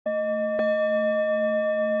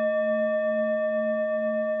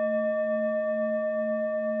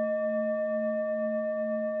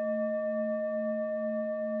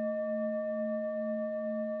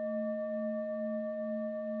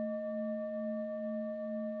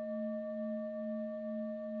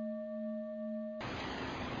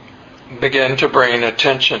begin to bring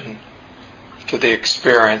attention to the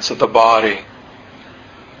experience of the body.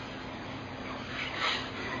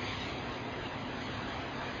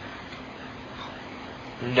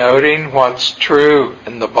 Noting what's true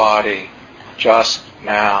in the body just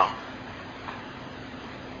now.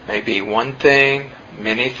 Maybe one thing,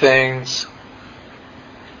 many things,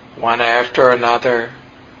 one after another.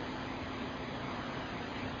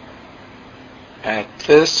 At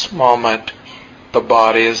this moment, the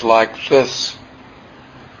body is like this.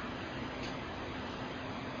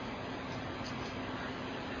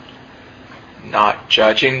 Not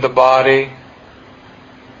judging the body,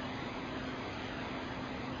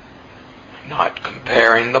 not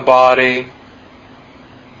comparing the body,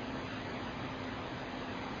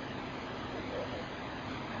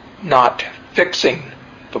 not fixing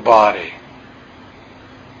the body,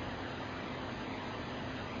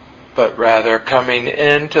 but rather coming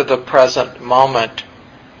into the present moment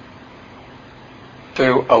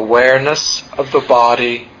through awareness of the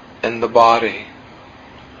body in the body,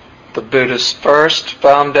 the Buddhist first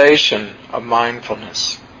foundation of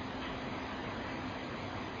mindfulness.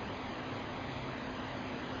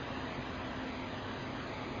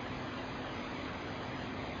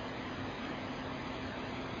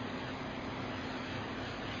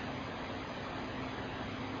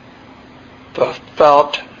 The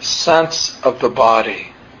felt sense of the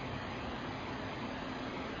body.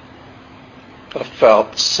 The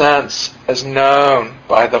felt sense is known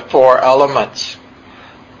by the four elements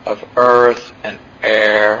of earth and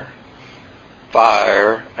air,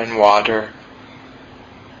 fire and water.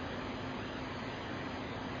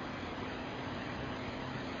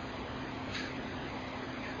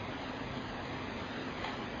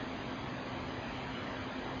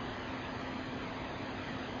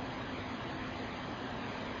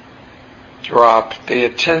 Drop the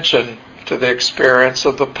attention to the experience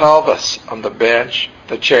of the pelvis on the bench,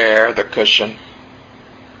 the chair, the cushion.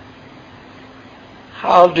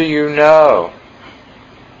 How do you know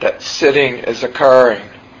that sitting is occurring?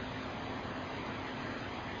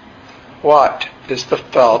 What is the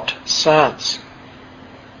felt sense?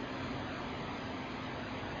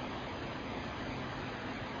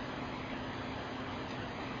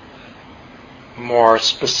 More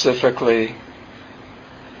specifically,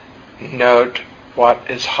 note what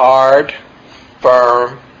is hard,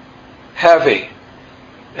 firm, heavy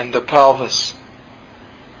in the pelvis.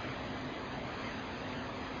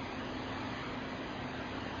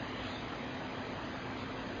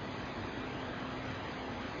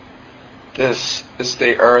 This is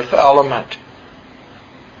the earth element.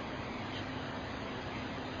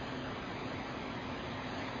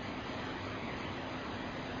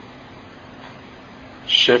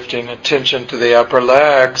 Shifting attention to the upper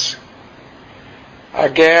legs.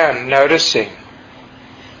 Again, noticing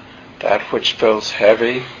that which feels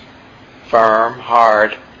heavy, firm,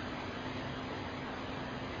 hard.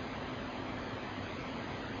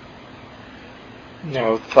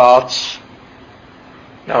 No thoughts,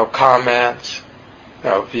 no comments,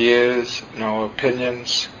 no views, no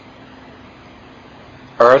opinions.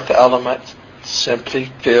 Earth element simply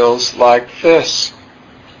feels like this.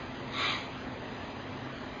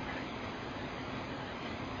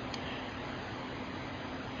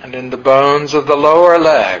 And in the bones of the lower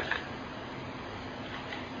leg,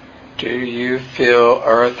 do you feel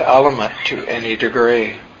earth element to any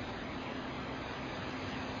degree?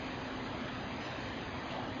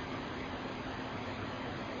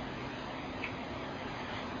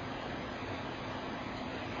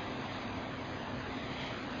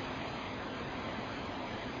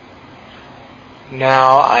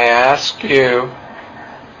 Now I ask you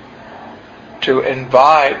to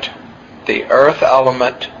invite the earth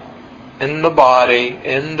element in the body,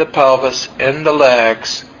 in the pelvis, in the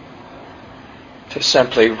legs, to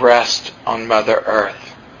simply rest on Mother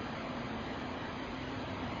Earth.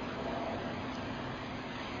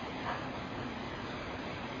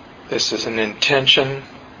 This is an intention,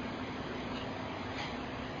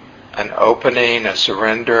 an opening, a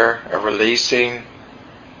surrender, a releasing,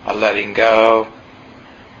 a letting go,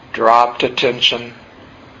 dropped attention,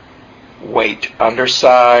 weight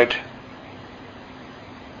underside.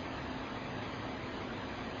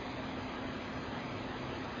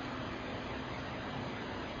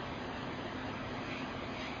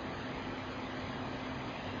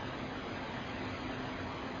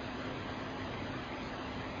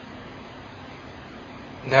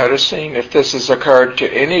 Noticing if this has occurred to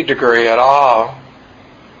any degree at all.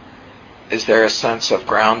 Is there a sense of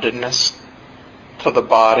groundedness to the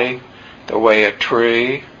body, the way a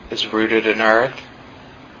tree is rooted in earth?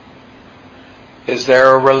 Is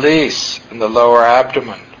there a release in the lower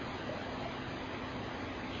abdomen,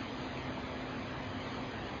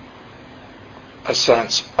 a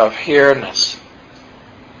sense of here-ness.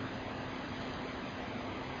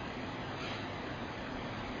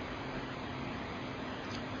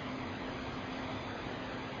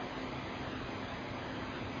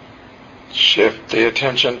 Shift the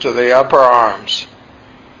attention to the upper arms.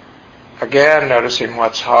 Again, noticing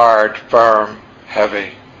what's hard, firm,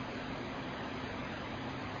 heavy.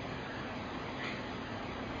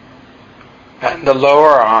 And the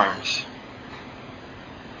lower arms.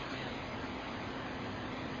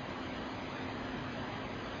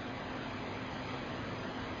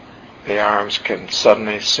 The arms can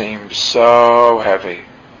suddenly seem so heavy.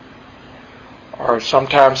 Or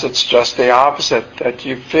sometimes it's just the opposite, that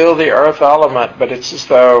you feel the earth element, but it's as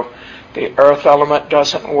though the earth element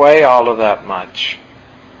doesn't weigh all of that much.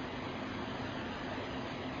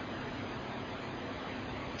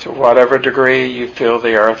 To whatever degree you feel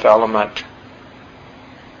the earth element,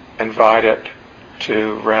 invite it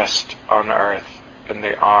to rest on earth in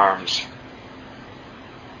the arms.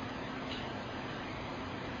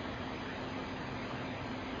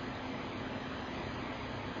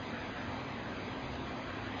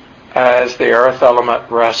 As the earth element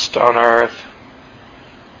rests on earth,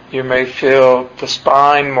 you may feel the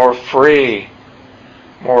spine more free,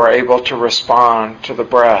 more able to respond to the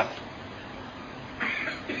breath.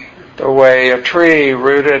 The way a tree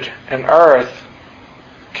rooted in earth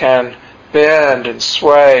can bend and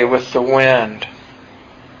sway with the wind,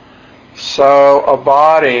 so a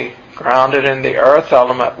body grounded in the earth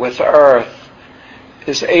element with earth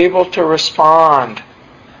is able to respond,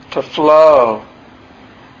 to flow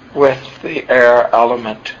with the air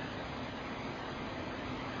element.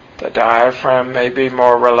 The diaphragm may be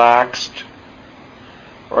more relaxed,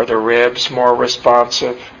 or the ribs more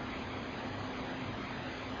responsive,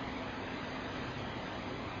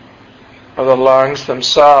 or the lungs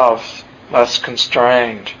themselves less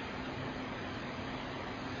constrained.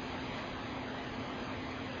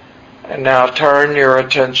 And now turn your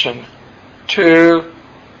attention to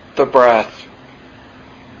the breath.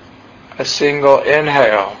 A single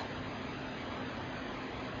inhale.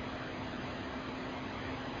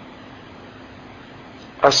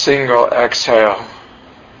 A single exhale.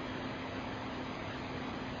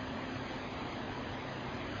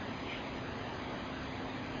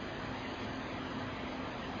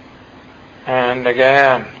 And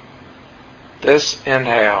again, this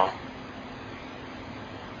inhale.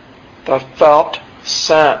 The felt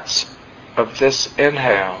sense of this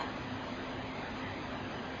inhale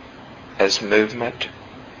as movement,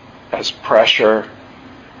 as pressure,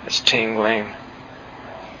 as tingling.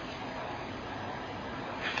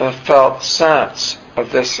 The felt sense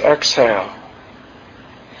of this exhale.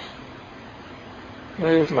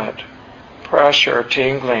 Movement, pressure,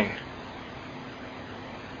 tingling.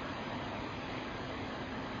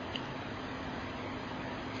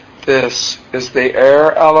 This is the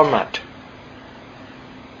air element.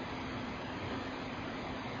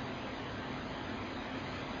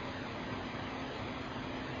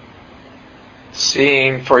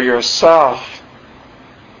 Seeing for yourself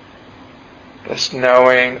this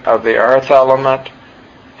knowing of the earth element,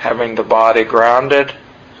 having the body grounded,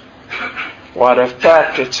 what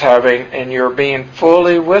effect it's having in your being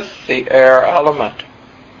fully with the air element.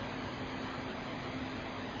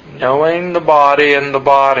 Knowing the body in the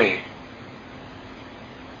body.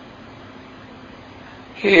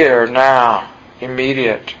 Here, now,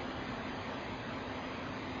 immediate.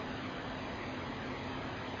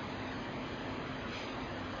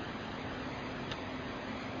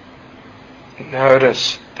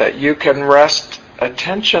 Notice that you can rest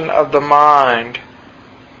attention of the mind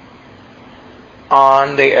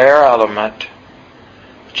on the air element,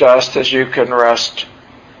 just as you can rest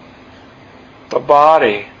the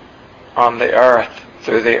body on the earth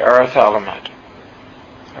through the earth element.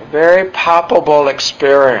 A very palpable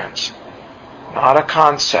experience, not a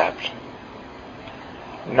concept,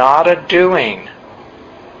 not a doing,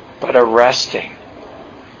 but a resting,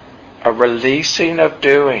 a releasing of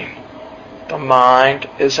doing. The mind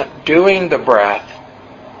isn't doing the breath.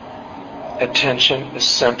 Attention is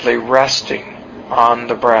simply resting on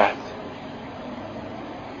the breath.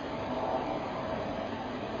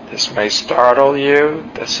 This may startle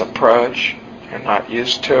you, this approach. You're not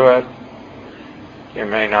used to it. You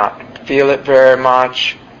may not feel it very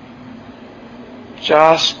much.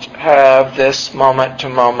 Just have this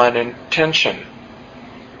moment-to-moment intention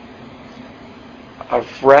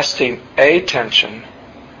of resting attention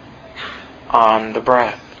on the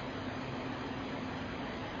breath.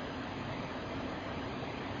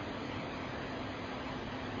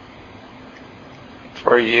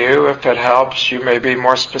 For you, if it helps, you may be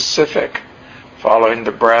more specific, following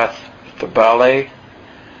the breath the belly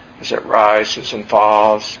as it rises and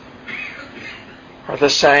falls, or the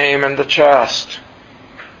same in the chest,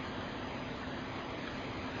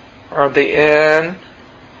 or the in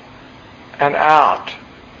and out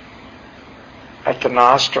at the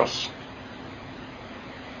nostrils.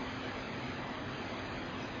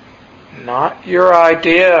 Not your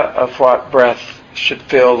idea of what breath should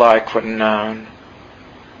feel like when known,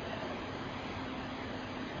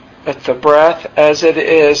 but the breath as it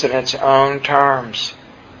is in its own terms.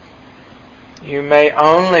 You may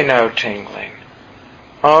only know tingling,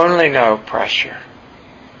 only know pressure.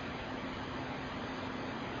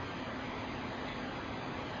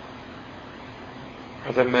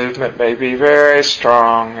 Or the movement may be very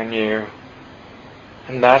strong in you,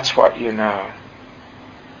 and that's what you know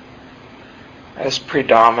as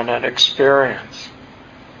predominant experience.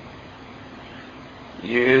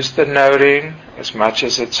 Use the noting as much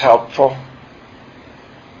as it's helpful,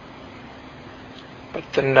 but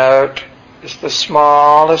the note is the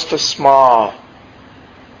smallest of small.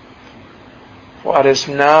 What is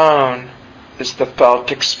known is the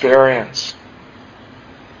felt experience.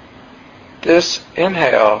 This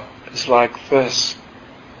inhale is like this.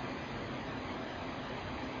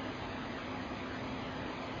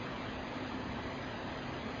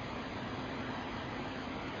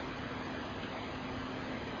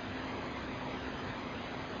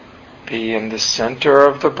 Be in the center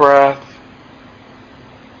of the breath.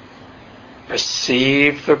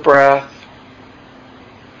 Receive the breath.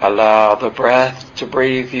 Allow the breath to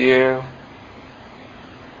breathe you.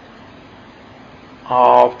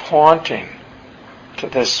 All pointing to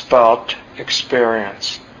this felt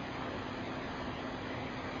experience.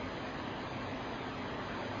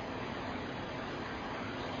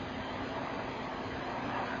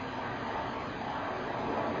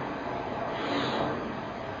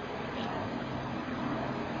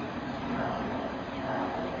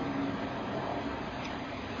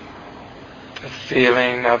 The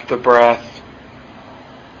feeling of the breath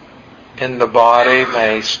in the body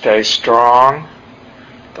may stay strong.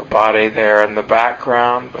 The body there in the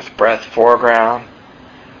background with breath foreground.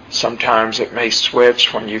 Sometimes it may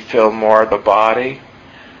switch when you feel more of the body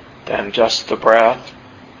than just the breath.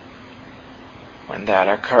 When that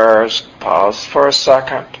occurs, pause for a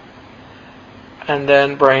second and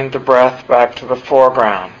then bring the breath back to the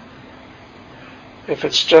foreground. If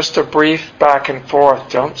it's just a brief back and forth,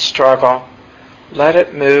 don't struggle. Let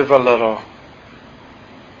it move a little.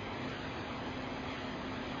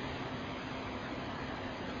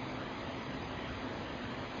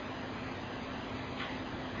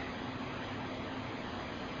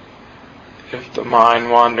 If the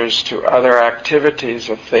mind wanders to other activities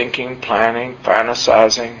of thinking, planning,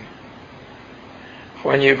 fantasizing,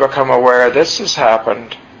 when you become aware this has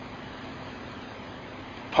happened,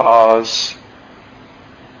 pause,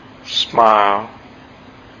 smile,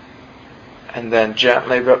 and then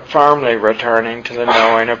gently but firmly returning to the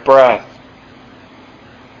knowing of breath.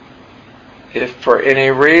 If for any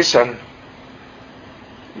reason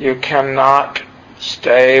you cannot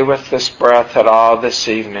stay with this breath at all this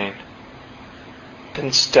evening,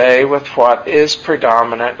 then stay with what is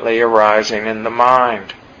predominantly arising in the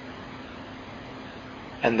mind.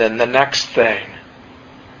 And then the next thing,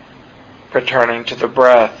 returning to the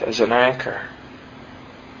breath as an anchor.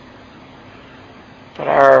 But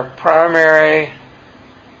our primary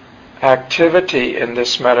activity in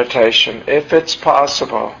this meditation, if it's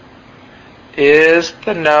possible, is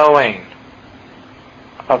the knowing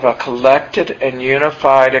of a collected and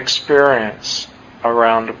unified experience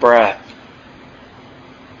around breath.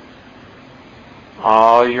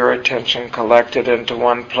 All your attention collected into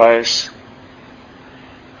one place,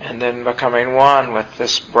 and then becoming one with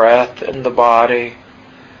this breath in the body,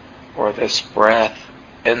 or this breath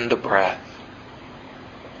in the breath.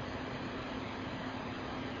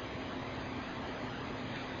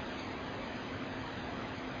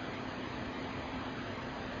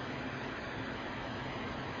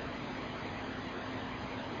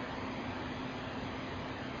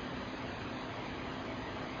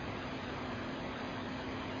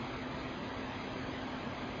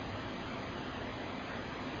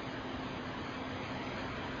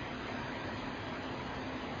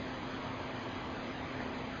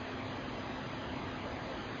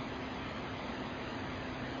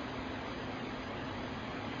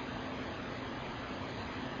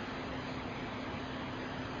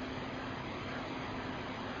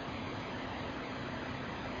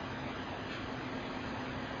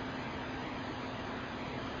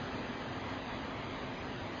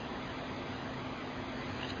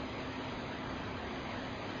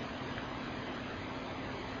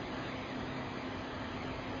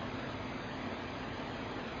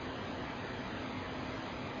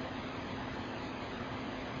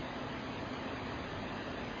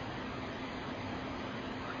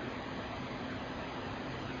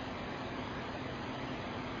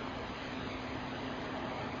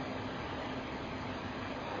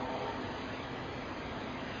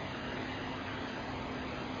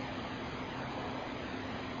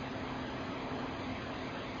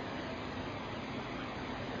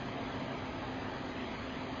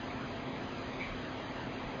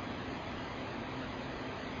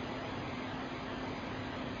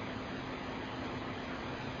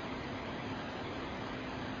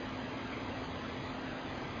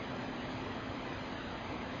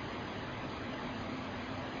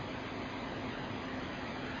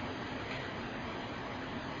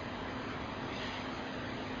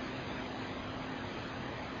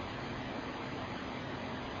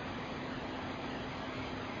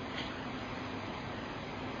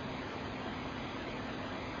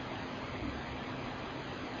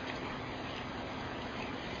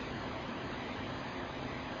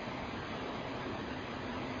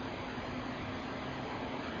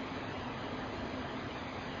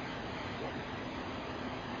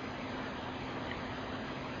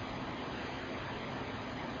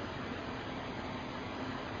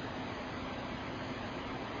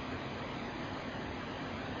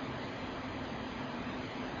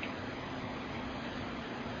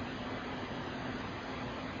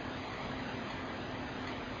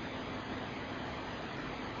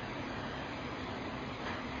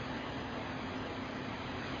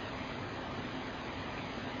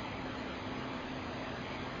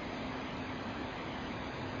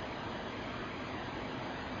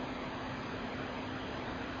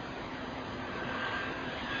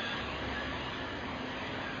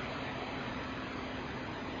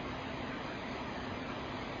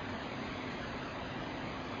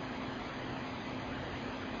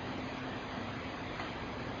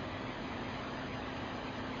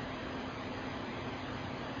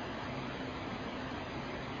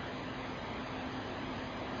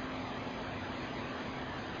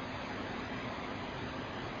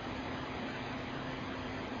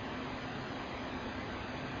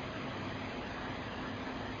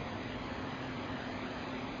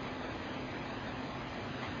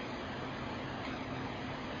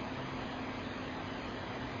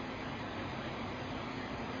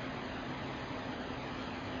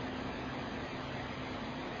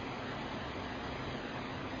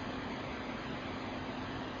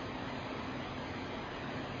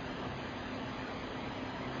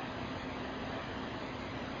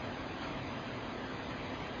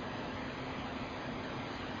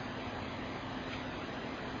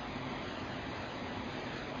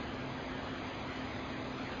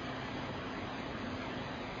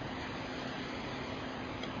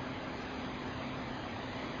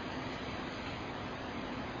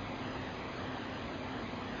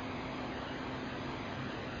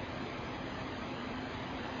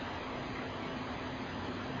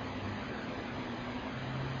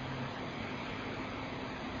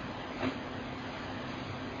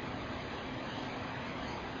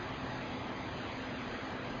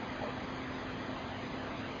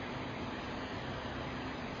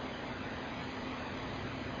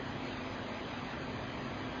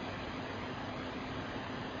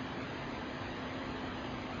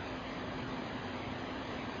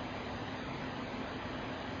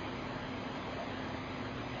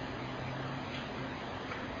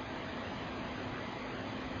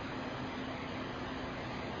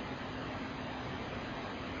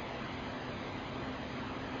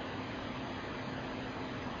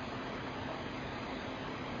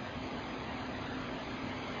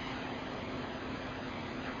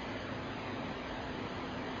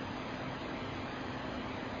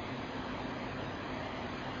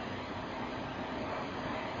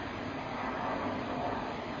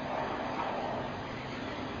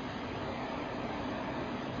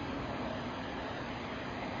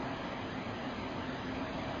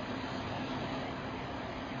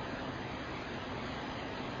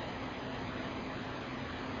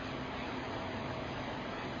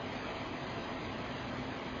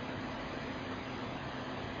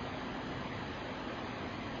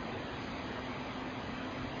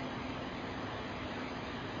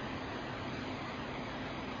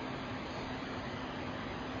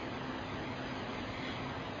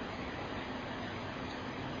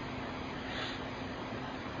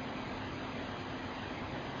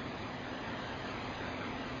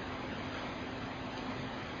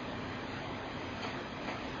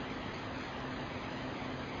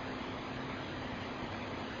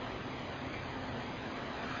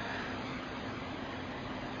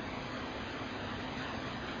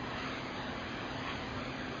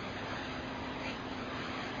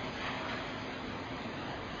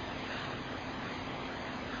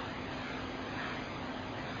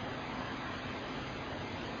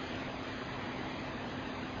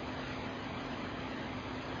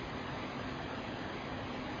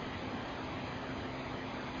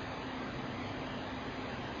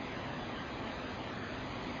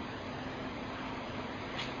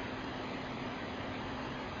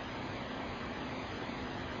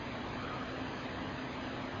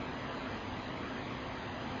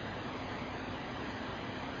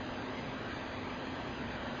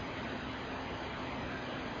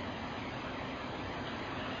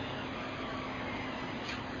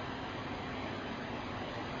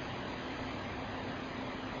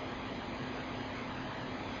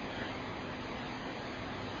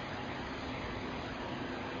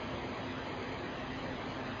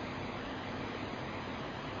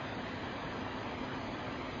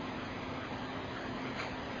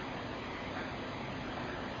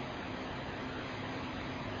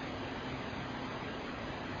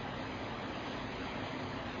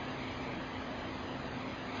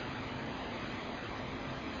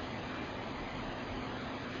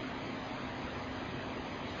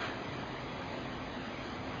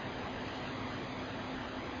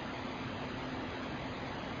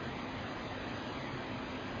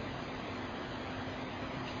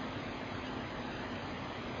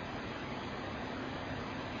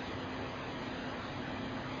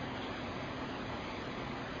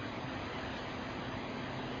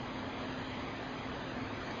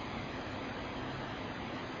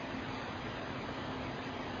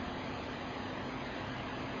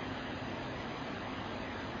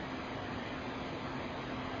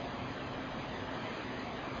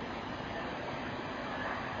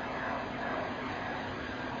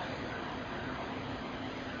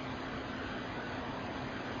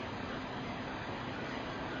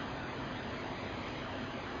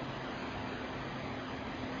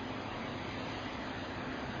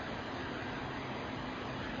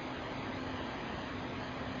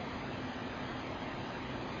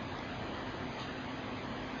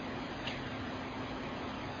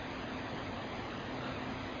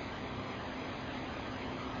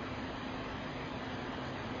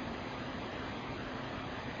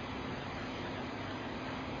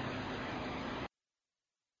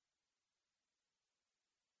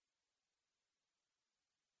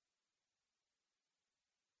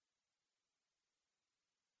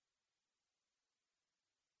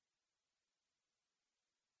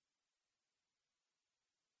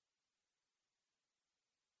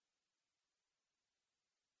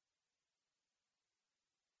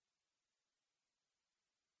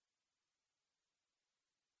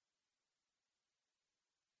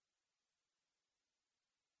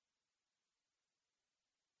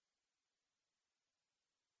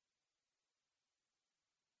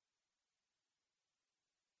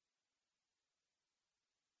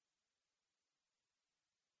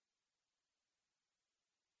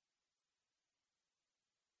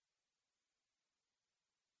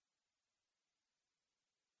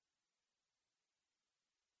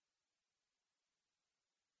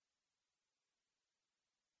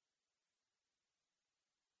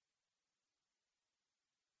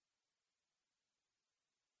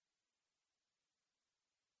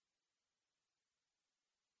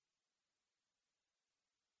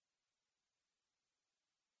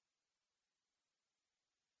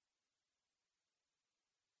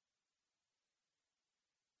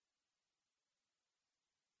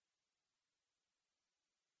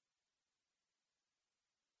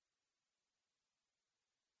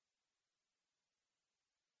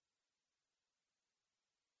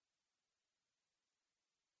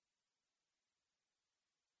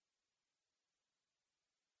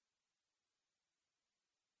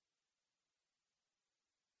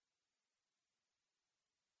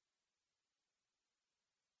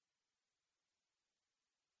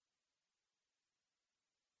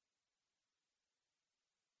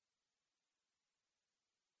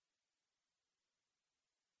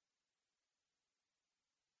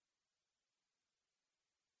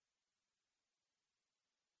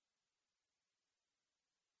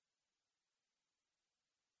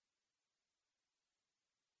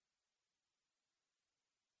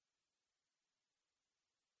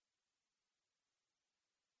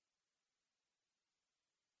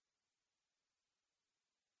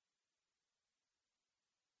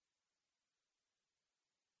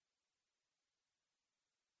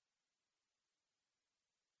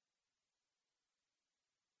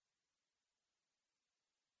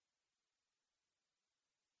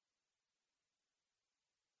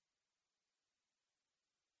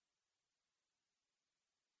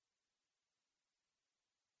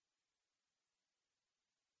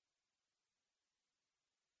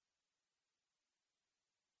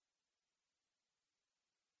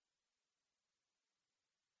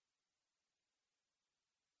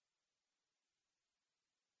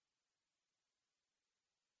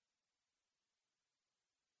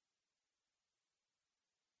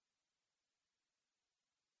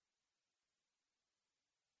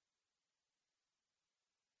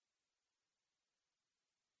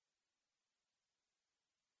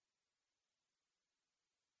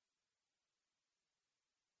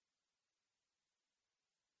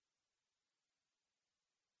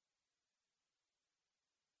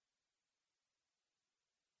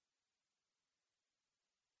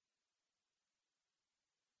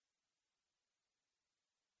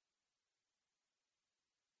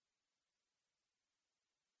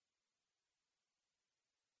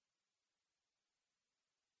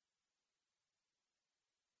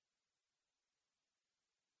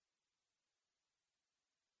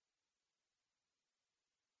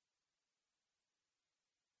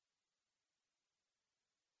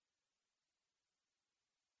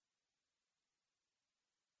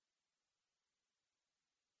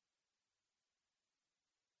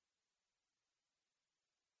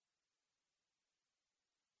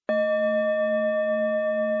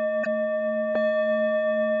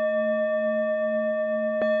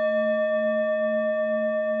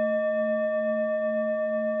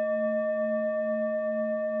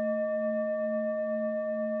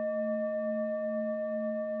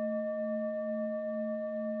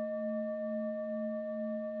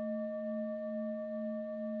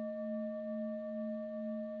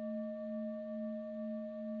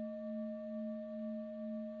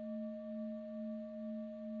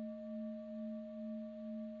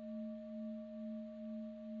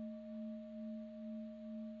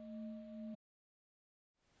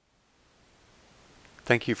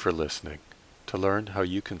 Thank you for listening. To learn how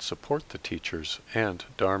you can support the teachers and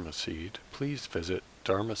Dharma Seed, please visit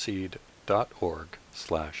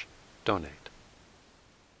dharmaseed.org/donate.